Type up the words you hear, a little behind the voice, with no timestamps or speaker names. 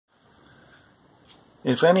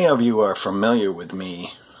If any of you are familiar with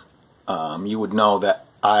me, you would know that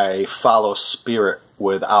I follow spirit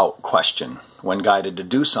without question. When guided to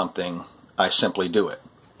do something, I simply do it.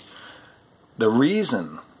 The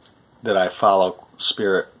reason that I follow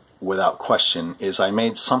spirit without question is I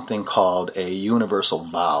made something called a universal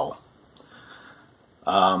vow.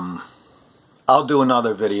 I'll do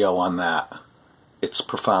another video on that. It's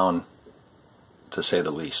profound, to say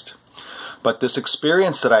the least. But this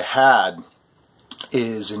experience that I had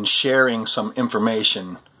is in sharing some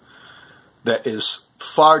information that is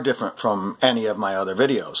far different from any of my other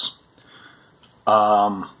videos.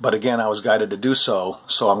 But again, I was guided to do so,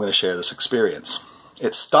 so I'm going to share this experience.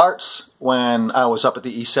 It starts when I was up at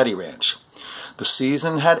the ECETI Ranch. The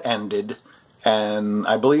season had ended, and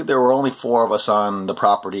I believe there were only 4 of us on the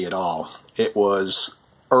property at all. It was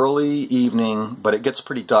early evening, but it gets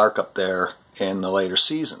pretty dark up there in the later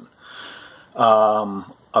season.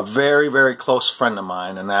 A very, very close friend of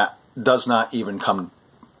mine, and that does not even come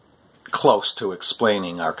close to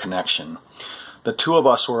explaining our connection. The 2 of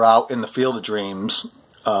us were out in the Field of Dreams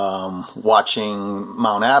watching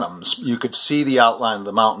Mount Adams. You could see the outline of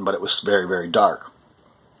the mountain, but it was very, very dark.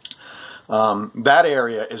 That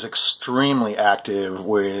area is extremely active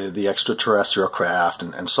with the extraterrestrial craft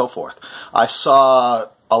and so forth. I saw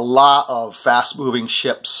a lot of fast-moving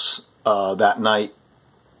ships that night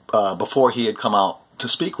before he had come out to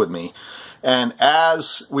speak with me. And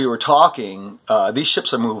as we were talking, these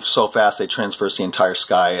ships are moved so fast they traverse the entire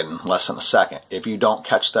sky in less than a second. If you don't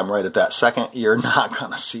catch them right at that second, you're not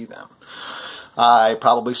going to see them. I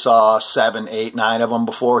probably saw 7, 8, 9 of them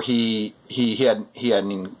before he hadn't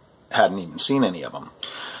even seen any of them.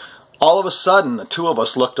 All of a sudden, the 2 of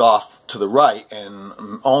us looked off to the right,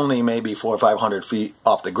 and only maybe 400 or 500 feet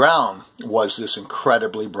off the ground was this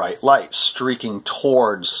incredibly bright light streaking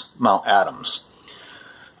towards Mount Adams.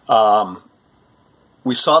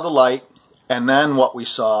 We saw the light, and then what we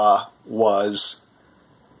saw was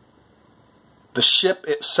the ship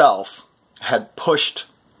itself had pushed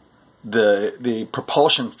the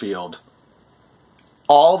propulsion field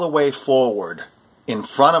all the way forward in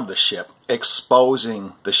front of the ship,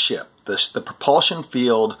 exposing the ship. The propulsion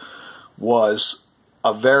field was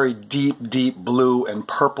a very deep, deep blue and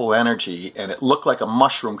purple energy, and it looked like a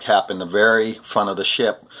mushroom cap in the very front of the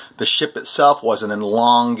ship. The ship itself was an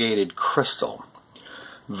elongated crystal,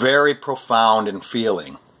 very profound in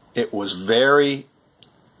feeling. It was there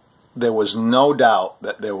was no doubt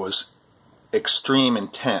that there was extreme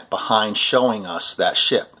intent behind showing us that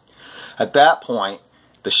ship. At that point,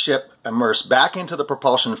 the ship immersed back into the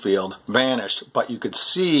propulsion field, vanished, but you could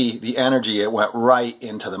see the energy. It went right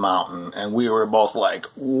into the mountain, and we were both like,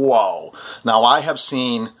 whoa. Now, I have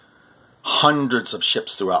seen hundreds of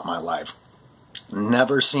ships throughout my life.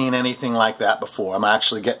 Never seen anything like that before. I'm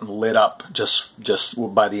actually getting lit up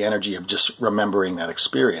just by the energy of just remembering that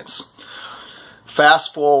experience.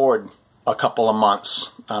 Fast forward a couple of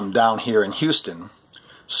months, I'm down here in Houston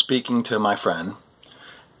speaking to my friend,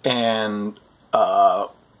 and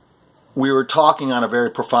we were talking on a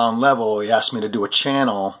very profound level. He asked me to do a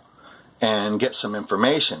channel and get some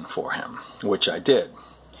information for him, which I did.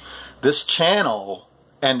 This channel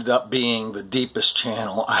ended up being the deepest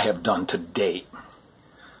channel I have done to date.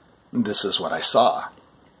 This is what I saw.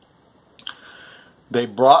 They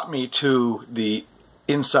brought me to the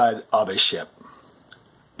inside of a ship.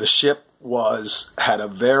 The ship had a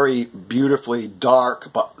very beautifully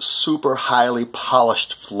dark but super highly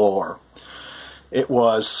polished floor. It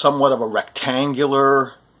was somewhat of a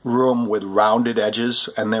rectangular room with rounded edges,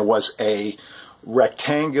 and there was a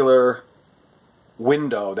rectangular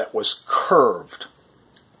window that was curved.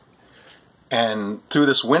 And through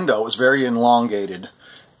this window, it was very elongated.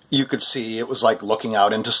 You could see it was like looking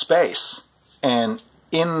out into space. And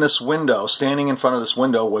in this window, standing in front of this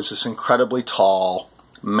window, was this incredibly tall,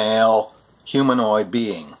 male, humanoid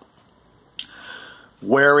being,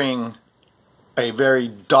 wearing a very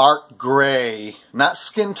dark gray, not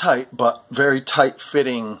skin tight, but very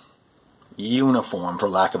tight-fitting uniform, for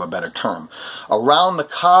lack of a better term. Around the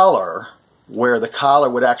collar, where the collar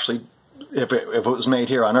would actually, if it was made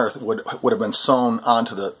here on Earth, would have been sewn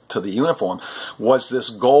onto the uniform, was this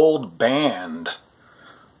gold band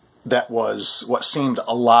that was what seemed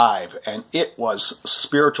alive, and it was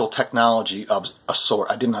spiritual technology of a sort.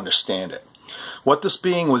 I didn't understand it. What this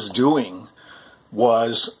being was doing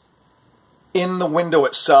was, in the window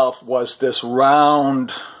itself was this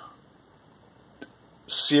round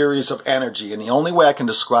series of energy, and the only way I can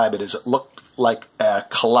describe it is it looked like a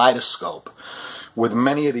kaleidoscope with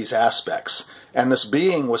many of these aspects. And this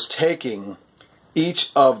being was taking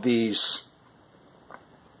each of these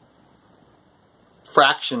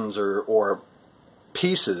fractions or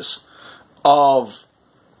pieces of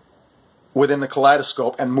within the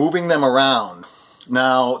kaleidoscope and moving them around.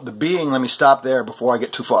 Now, the being, let me stop there before I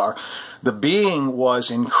get too far. The being was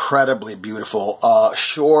incredibly beautiful.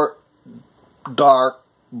 Short, dark,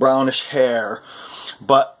 brownish hair.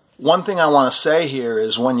 But one thing I want to say here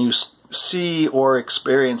is when you see or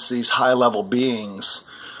experience these high-level beings,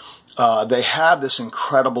 they have this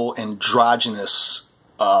incredible androgynous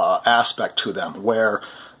aspect to them, where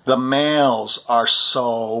the males are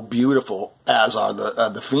so beautiful, as are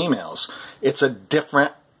the females. It's a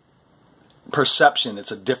different perception.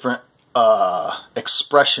 It's a different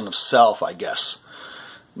expression of self, I guess.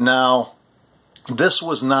 Now, this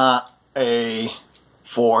was not a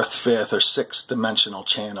fourth, fifth, or sixth dimensional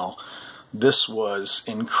channel. This was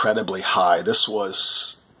incredibly high. This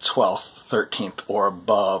was 12th, 13th, or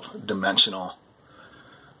above dimensional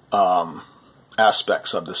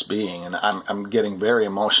aspects of this being, and I'm getting very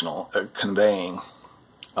emotional conveying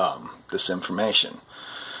this information.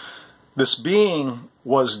 This being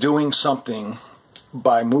was doing something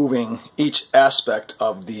by moving each aspect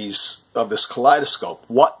of this kaleidoscope.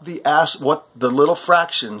 What the little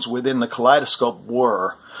fractions within the kaleidoscope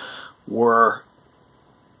were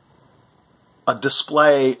a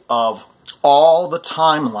display of all the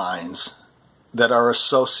timelines that are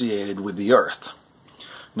associated with the Earth.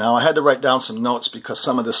 Now, I had to write down some notes because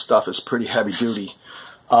some of this stuff is pretty heavy duty.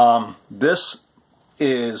 This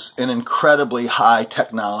is an incredibly high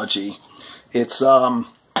technology. It's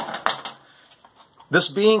this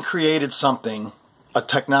being created something, a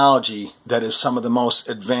technology that is some of the most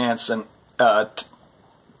advanced and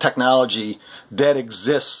technology that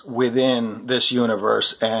exists within this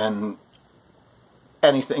universe and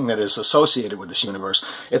anything that is associated with this universe.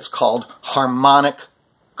 It's called harmonic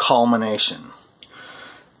culmination.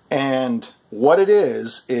 And what it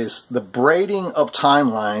is the braiding of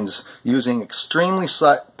timelines using extremely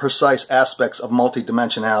precise aspects of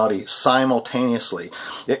multidimensionality simultaneously.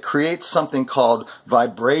 It creates something called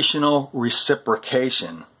vibrational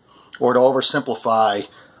reciprocation, or to oversimplify,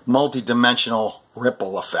 multidimensional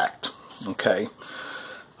ripple effect. Okay?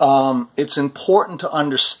 It's important to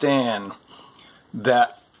understand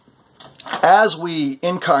that as we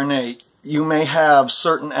incarnate, you may have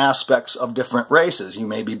certain aspects of different races. You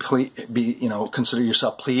may consider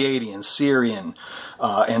yourself Pleiadian, Syrian,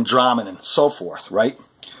 Andromedan, so forth, right?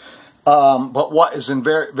 But what is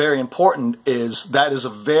very, very important is that is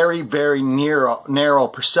a very, very narrow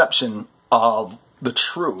perception of the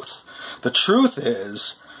truth. The truth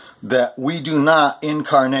is that we do not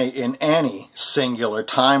incarnate in any singular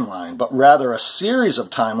timeline, but rather a series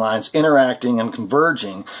of timelines interacting and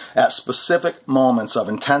converging at specific moments of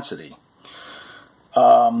intensity.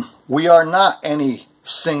 We are not any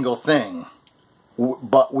single thing,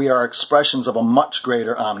 but we are expressions of a much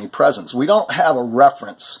greater omnipresence. We don't have a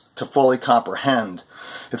reference to fully comprehend.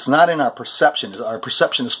 It's not in our perception. Our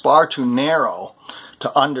perception is far too narrow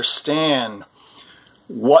to understand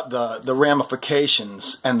what the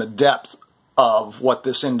ramifications and the depth of what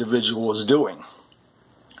this individual is doing.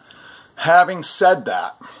 Having said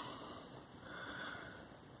that,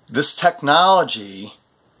 this technology,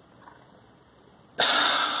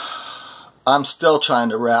 I'm still trying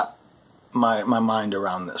to wrap my mind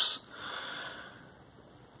around this.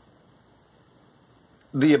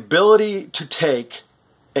 The ability to take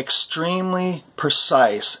extremely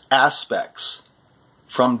precise aspects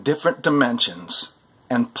from different dimensions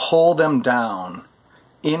and pull them down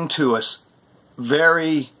into a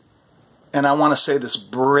very, and I want to say this,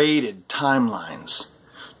 braided timelines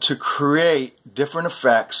to create different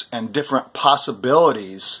effects and different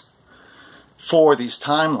possibilities for these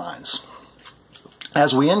timelines.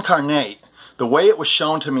 As we incarnate, the way it was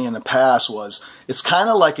shown to me in the past was, it's kind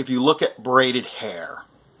of like if you look at braided hair.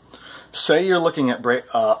 Say you're looking at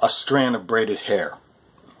a strand of braided hair,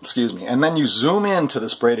 and then you zoom into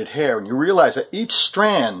this braided hair and you realize that each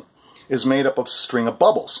strand is made up of a string of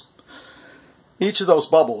bubbles. Each of those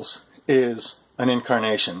bubbles is an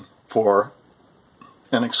incarnation for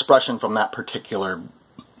an expression from that particular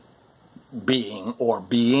being or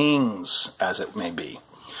beings, as it may be.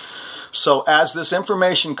 So as this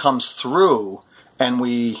information comes through and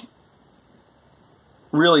we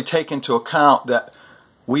really take into account that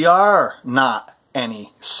we are not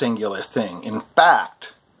any singular thing. In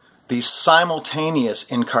fact, these simultaneous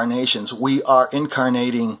incarnations, we are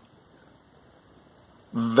incarnating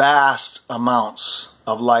vast amounts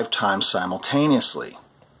of lifetimes simultaneously.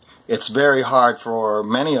 It's very hard for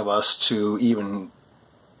many of us to even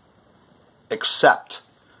accept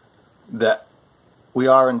that we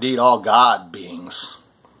are indeed all God beings.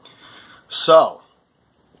 So,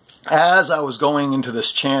 as I was going into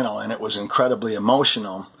this channel, and it was incredibly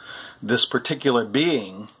emotional, this particular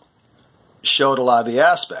being showed a lot of the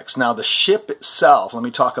aspects. Now the ship itself, let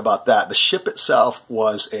me talk about that. The ship itself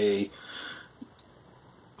was a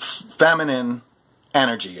feminine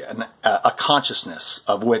energy, a consciousness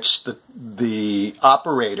of which the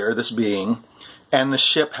operator, this being, and the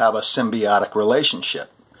ship have a symbiotic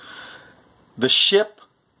relationship. The ship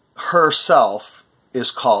herself is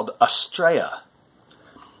called Estrella.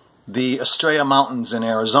 The Estrella Mountains in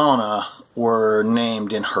Arizona were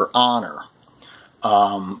named in her honor,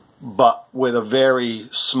 but with a very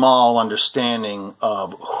small understanding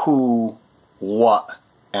of who, what,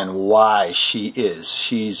 and why she is.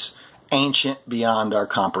 She's ancient beyond our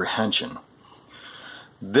comprehension.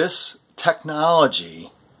 This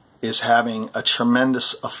technology is having a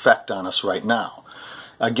tremendous effect on us right now.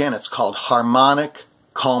 Again, it's called harmonic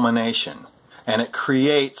culmination, and it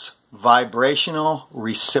creates vibrational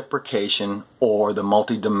reciprocation, or the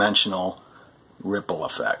multidimensional ripple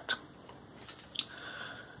effect.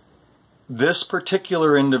 This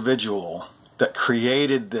particular individual that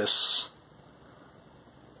created this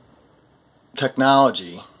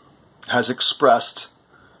technology has expressed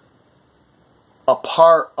a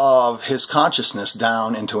part of his consciousness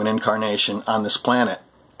down into an incarnation on this planet,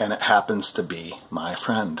 and it happens to be my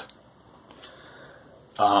friend.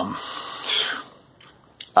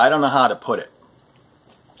 I don't know how to put it,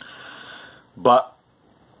 but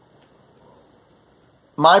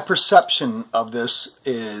my perception of this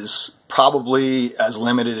is probably as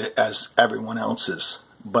limited as everyone else's,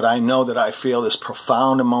 but I know that I feel this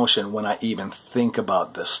profound emotion when I even think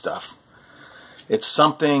about this stuff. It's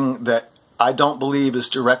something that I don't believe is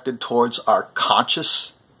directed towards our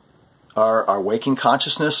conscious, our waking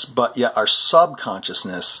consciousness, but yet our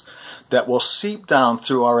subconsciousness that will seep down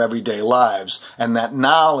through our everyday lives, and that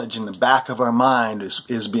knowledge in the back of our mind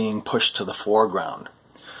is being pushed to the foreground.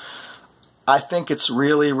 I think it's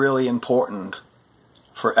really, really important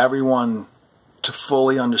for everyone to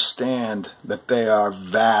fully understand that they are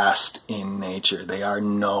vast in nature. They are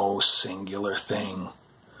no singular thing.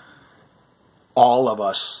 All of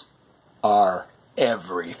us are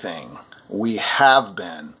everything. We have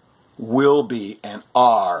been, will be, and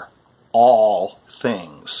are all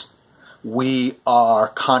things. We are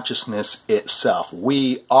consciousness itself.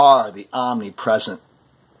 We are the omnipresent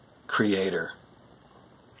creator.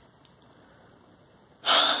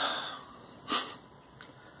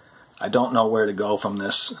 I don't know where to go from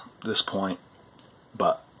this point,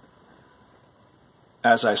 but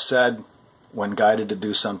as I said, when guided to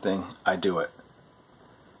do something, I do it.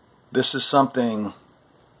 This is something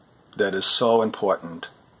that is so important,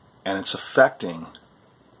 and it's affecting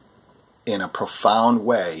in a profound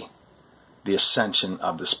way the ascension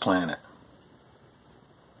of this planet.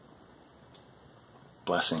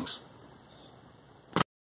 Blessings.